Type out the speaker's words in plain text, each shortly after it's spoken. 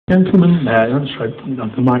Gentleman there, that's right,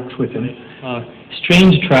 the mic's with him.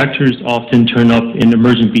 Strange attractors often turn up in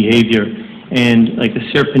emergent behavior, and like the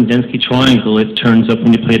Sierpinski triangle, it turns up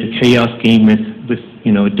when you play the chaos game with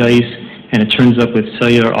dice, and it turns up with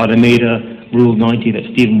cellular automata, Rule 90 that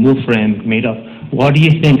Stephen Wolfram made up. Why do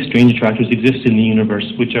you think strange attractors exist in the universe,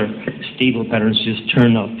 which are stable patterns just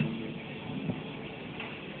turn up?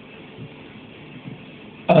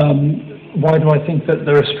 Why do I think that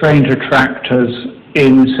there are strange attractors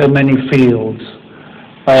in so many fields?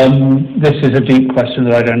 This is a deep question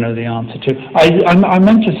that I don't know the answer to. I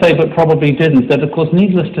meant to say, but probably didn't, that of course,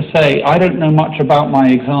 needless to say, I don't know much about my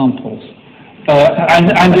examples.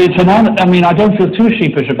 And it's I mean, I don't feel too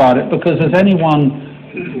sheepish about it, because as anyone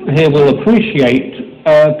here will appreciate,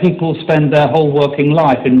 people spend their whole working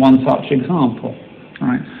life in one such example.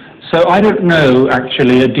 Right? So I don't know,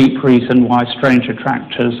 actually, a deep reason why strange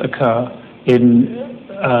attractors occur in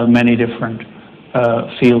many different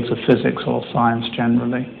fields of physics or science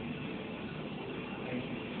generally.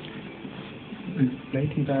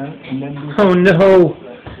 Oh no!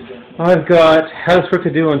 I've got housework to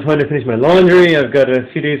do. I'm trying to finish my laundry. I've got a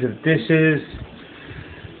few days of dishes.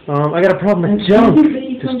 I got a problem with junk.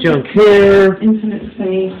 There's junk here.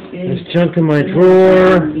 There's junk in my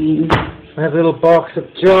drawer. I have a little box of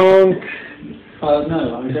junk.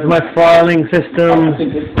 No, this is my filing system.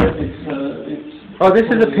 Oh, this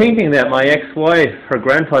is a painting that my ex-wife, her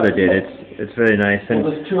grandfather did. It's very nice. And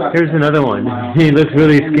here's another one. He looks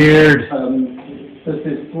really scared. There's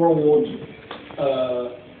this broad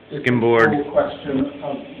skimboard question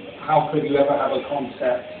of how could you ever have a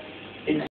concept